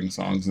re-recording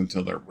songs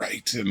until they're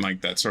right, and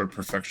like that sort of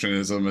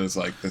perfectionism is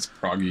like this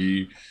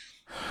proggy,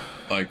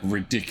 like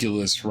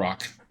ridiculous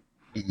rock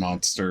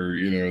monster,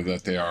 you know,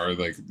 that they are,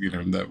 like, you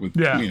know, that with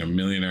you know,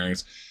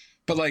 millionaires.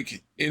 But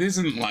like, it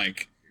isn't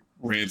like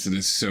Rancid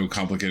is so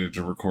complicated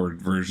to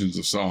record versions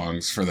of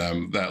songs for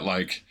them that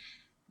like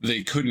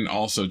they couldn't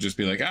also just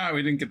be like,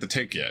 we didn't get the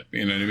take yet,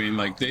 you know what I mean?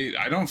 Like,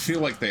 I don't feel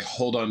like they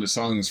hold on to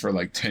songs for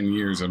like 10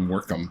 years and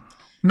work them.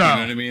 No, you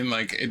know what I mean?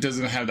 Like, it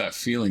doesn't have that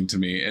feeling to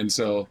me. And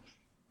so,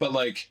 but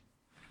like,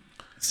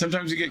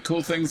 sometimes you get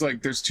cool things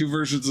like there's two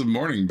versions of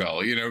Morning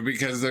Bell, you know,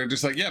 because they're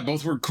just like, yeah,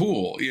 both were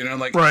cool, you know,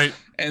 like, right.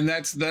 And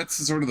that's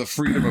sort of the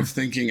freedom of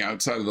thinking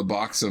outside of the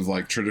box of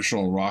like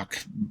traditional rock,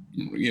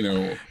 you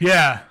know,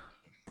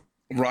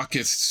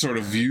 rockist sort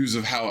of views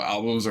of how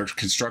albums are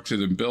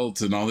constructed and built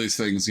and all these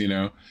things, you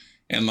know,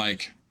 and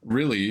like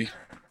really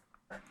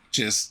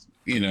just,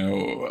 you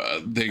know,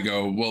 they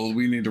go, well,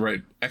 we need to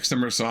write X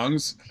number of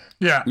songs.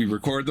 Yeah. We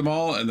record them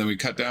all, and then we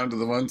cut down to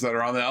the ones that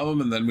are on the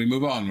album, and then we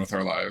move on with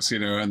our lives, you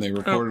know, and they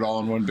record it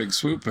all in one big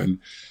swoop. And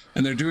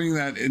they're doing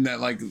that in that,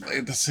 like,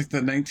 that's like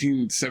the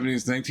 1970s,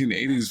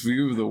 1980s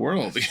view of the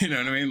world. You know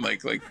what I mean?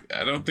 Like,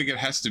 I don't think it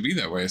has to be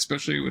that way,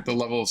 especially with the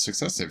level of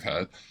success they've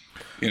had.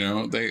 You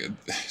know,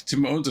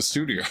 Tim owns a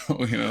studio,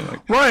 you know,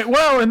 like. Right.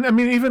 Well, and I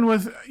mean, even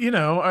with, you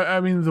know,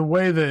 I mean, the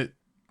way that,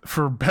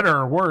 for better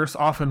or worse,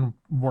 often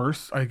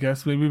worse, I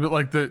guess, maybe, but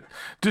like the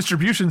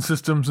distribution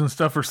systems and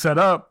stuff are set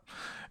up,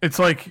 it's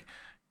like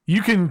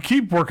you can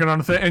keep working on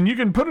a thing and you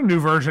can put a new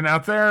version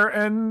out there,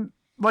 and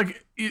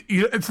like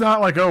it's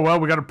not like, oh well,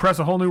 we got to press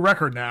a whole new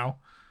record now.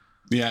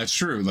 Yeah, it's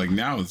true. Like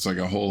now it's like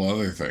a whole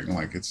other thing.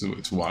 Like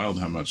it's wild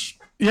how much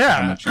you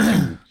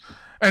can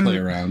play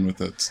around with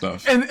that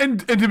stuff.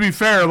 And to be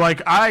fair,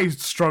 like I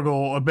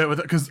struggle a bit with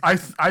it because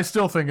I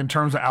still think in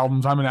terms of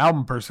albums, I'm an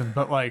album person,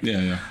 but like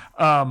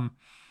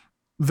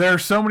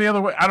there's so many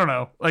other ways. I don't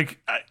know. Like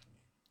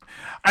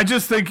I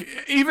just think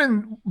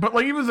even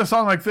with a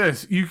song like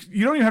this, you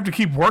don't even have to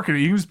keep working it.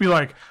 You can just be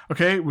like,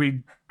 okay,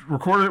 we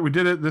recorded it, we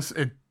did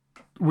it.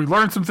 We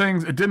learned some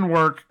things. It didn't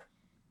work.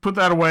 Put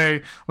that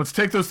away. Let's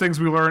take those things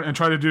we learned and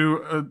try to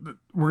do.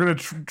 We're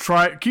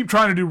gonna keep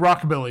trying to do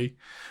rockabilly,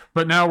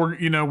 but now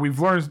we've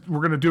learned we're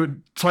gonna do it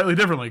slightly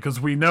differently because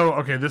we know,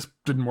 okay, this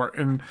didn't work.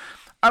 And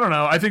I don't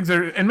know. I think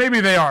and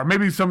maybe they are.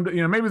 Maybe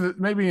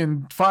maybe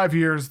in 5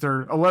 years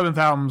their 11th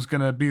album's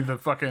gonna be the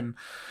fucking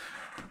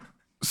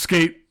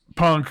skate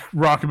punk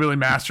rockabilly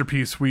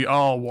masterpiece we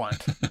all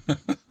want.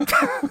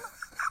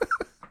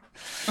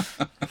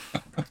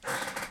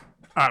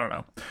 I don't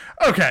know.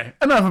 Okay,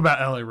 enough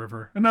about LA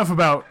River. Enough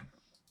about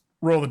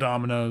Roll the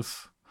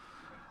Dominoes.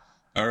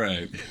 All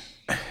right.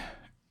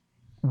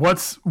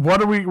 What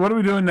are we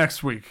doing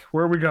next week?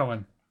 Where are we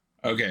going?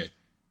 Okay.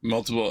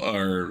 Choose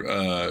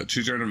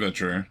Your Own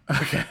Adventure.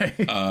 Okay.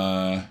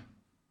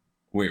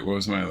 Wait, what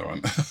was my other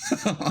one?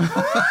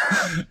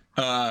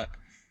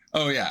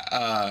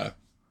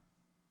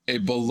 A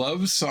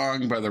beloved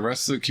song by the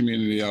rest of the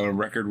community on a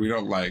record we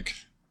don't like,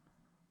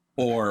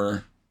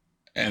 or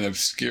an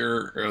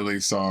obscure early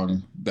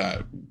song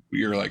that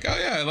you're like, oh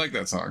yeah, I like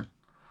that song,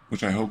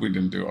 which I hope we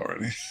didn't do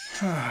already.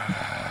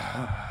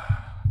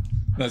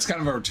 That's kind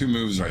of our two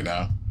moves right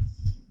now.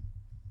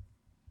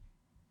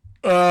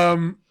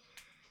 Okay,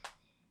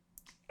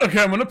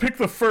 I'm gonna pick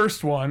the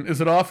first one.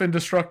 Is it off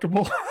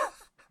Indestructible?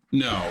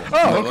 No.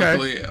 Oh,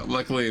 okay.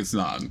 Luckily it's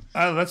not.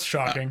 Oh, that's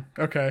shocking.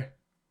 Okay.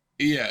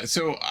 Yeah,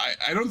 so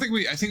I don't think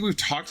I think we've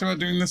talked about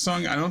doing this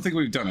song. I don't think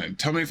we've done it.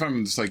 Tell me if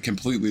I'm just like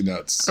completely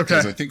nuts. Okay.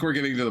 Because I think we're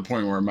getting to the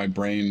point where my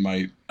brain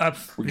might.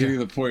 We're getting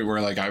to the point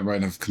where like I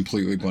might have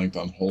completely blanked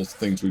on whole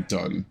things we've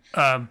done.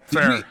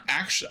 Fair.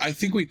 I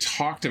think we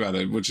talked about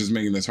it, which is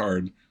making this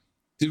hard.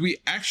 Did we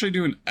actually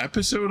do an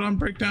episode on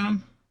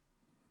Breakdown?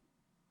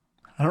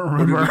 I don't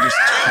remember. Or did we just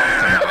talk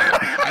about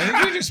it? I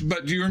think we just.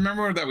 But do you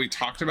remember that we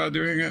talked about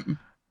doing it?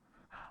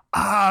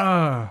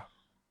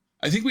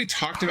 I think we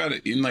talked about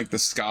it in like the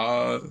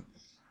ska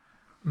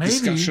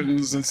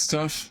discussions and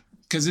stuff.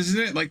 Because isn't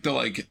it like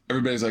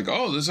everybody's like,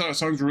 oh, this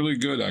song's really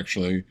good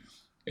actually.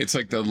 It's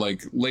like the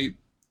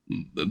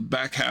the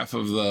back half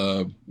of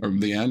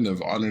the end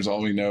of Honor's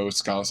All We Know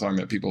ska song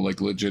that people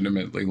like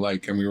legitimately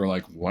like, and we were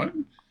like, what?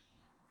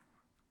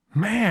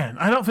 Man,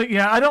 I don't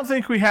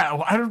think we have.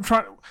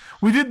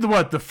 We did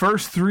the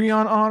first three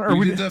on or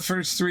we did the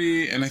first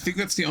three, and I think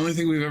that's the only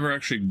thing we've ever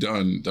actually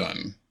done.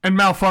 And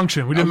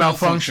Malfunction. We did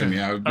Malfunction.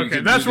 Yeah.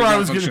 Okay, that's where I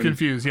was getting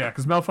confused. Yeah,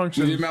 because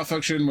Malfunction.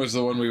 Malfunction was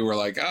the one we were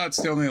like, it's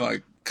the only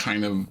like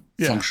kind of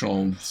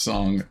functional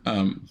song.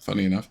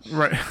 Funny enough.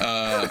 Right.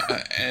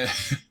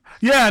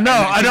 Yeah, no,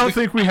 I don't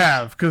think we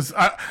have, because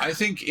I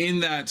think in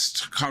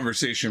that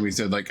conversation we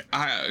said like,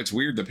 it's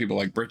weird that people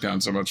like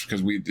Breakdown so much because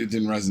it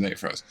didn't resonate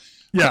for us.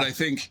 Yeah. But I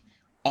think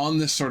on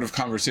this sort of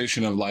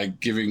conversation of like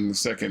giving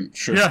second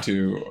trips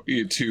to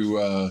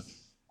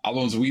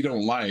albums we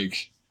don't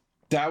like,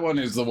 that one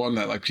is the one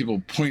that like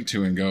people point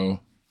to and go.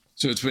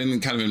 So it's been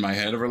kind of in my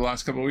head over the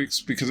last couple of weeks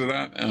because of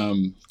that.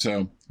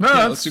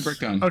 Let's do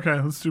Breakdown. Okay,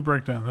 let's do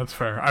Breakdown. That's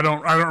fair. I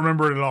don't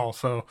remember it at all.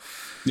 So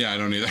yeah, I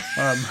don't either.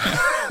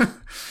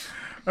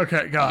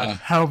 Okay, God,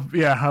 how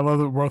low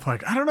the world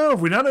like. I don't know.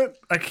 Have we done it?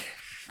 Like.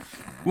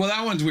 Well,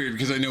 that one's weird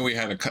because I know we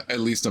had at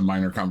least a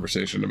minor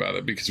conversation about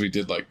it because we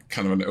did like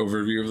kind of an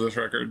overview of this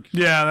record.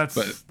 Yeah, I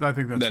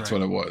think that's right.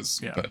 What it was.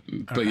 Yeah.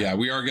 But yeah,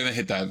 we are going to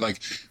hit that. Like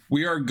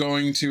we are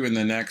going to in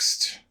the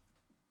next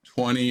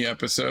 20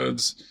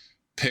 episodes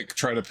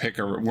try to pick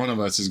one of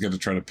us is going to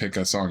try to pick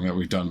a song that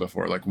we've done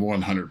before, like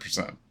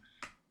 100%.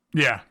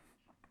 Yeah.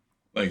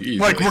 Like easily.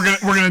 Like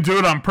we're gonna do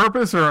it on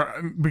purpose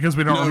or because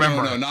we don't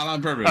remember? No, not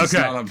on purpose.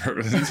 Okay. Not on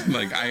purpose.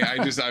 Like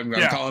I'm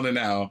calling it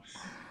now.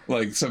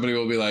 Like somebody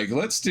will be like,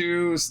 let's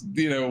do,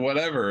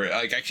 whatever.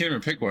 Like I can't even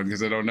pick one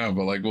because I don't know.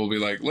 But like we'll be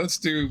like, let's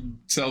do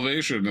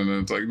Salvation, and then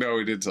it's like, no,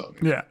 we did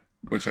Salvation. Yeah,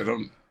 which I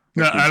don't.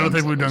 No, I don't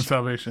think we've done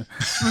Salvation.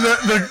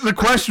 the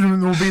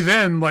question will be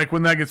then, like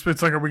when that gets,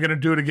 it's like, are we gonna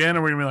do it again, or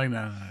are we gonna be like,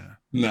 no.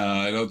 No,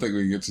 I don't think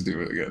we get to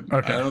do it again.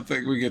 Okay. I don't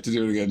think we get to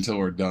do it again until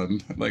we're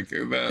done. Like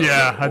that.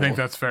 Yeah, I think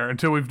that's fair.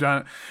 Until we've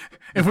done,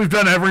 if we've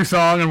done every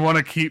song and want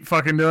to keep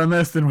fucking doing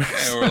this, then we.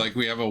 Or like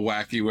we have a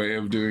wacky way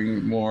of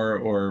doing more,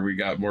 or we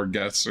got more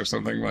guests or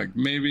something. Like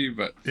maybe,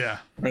 but yeah.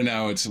 Right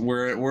now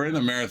we're in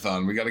a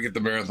marathon. We got to get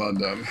the marathon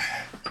done.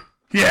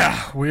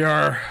 Yeah, we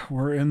are.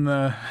 We're in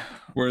the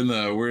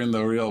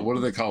real. What do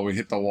they call? We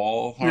hit the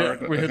wall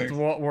hard. Yeah, we hit the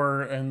wall.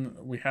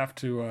 We have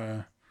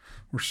to.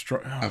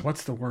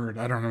 What's the word?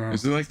 I don't know.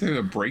 Is it like there's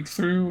a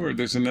breakthrough, or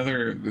there's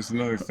another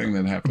thing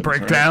that happens?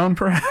 Breakdown, right?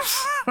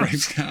 perhaps.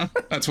 Race count?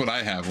 That's what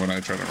I have when I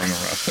try to run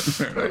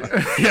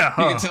around. Yeah.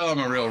 You can tell I'm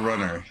a real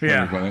runner.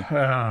 Yeah. Everybody.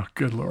 Oh,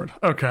 good Lord.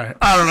 Okay.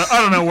 I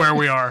don't know where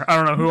we are. I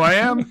don't know who I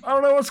am. I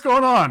don't know what's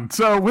going on.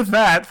 So with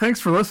that, thanks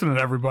for listening,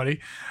 everybody.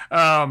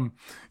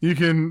 You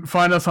can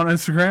find us on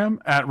Instagram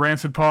at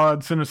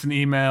RancidPod. Send us an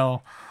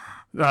email.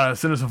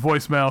 Send us a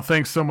voicemail.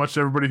 Thanks so much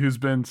to everybody who's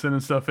been sending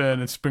stuff in.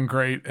 It's been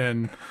great.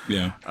 And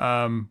Yeah.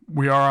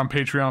 we are on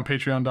Patreon,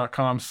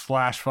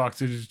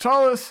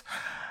 patreon.com/FoxDigitalis.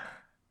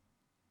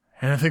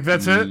 And I think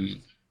that's it.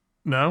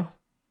 No?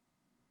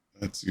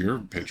 That's your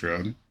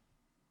Patreon.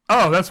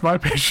 Oh, that's my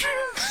Patreon.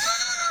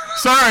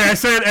 Sorry, I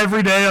say it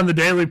every day on the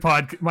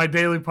my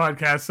daily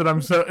podcast that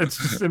it's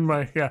just in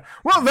my, yeah.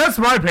 Well, that's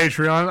my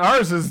Patreon.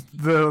 Ours is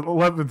the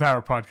 11th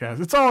Hour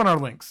podcast. It's all in our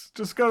links.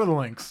 Just go to the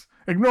links.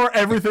 Ignore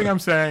everything I'm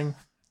saying.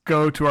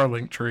 Go to our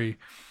link tree.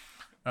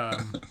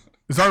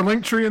 Is our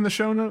link tree in the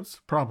show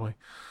notes? Probably.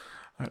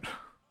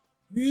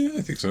 Yeah,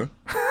 I think so.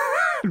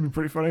 It'd be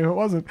pretty funny if it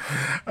wasn't.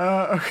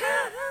 Okay.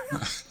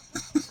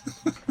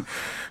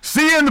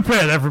 See you in the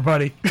pit,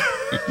 everybody.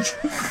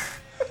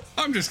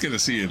 I'm just gonna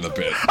see you in the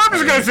pit. I'm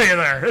just gonna see you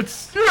there.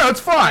 It's it's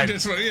fine. We'll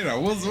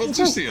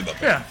just see you in the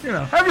pit.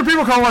 Yeah, have your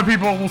people call my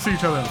people. We'll see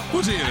each other.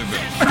 We'll see you in the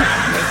pit.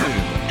 We'll see you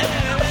in the pit.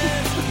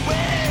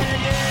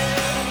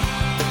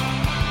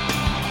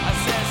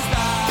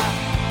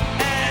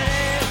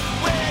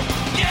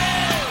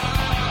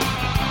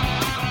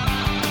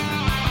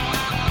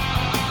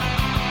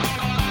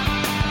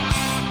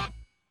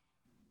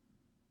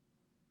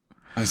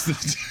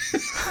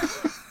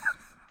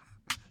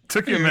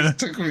 Took you a minute. It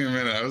took me a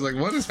minute. I was like,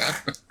 what is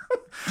happening?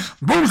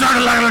 Boom!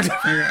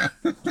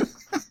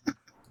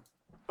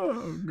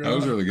 That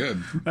was really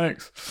good.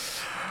 Thanks.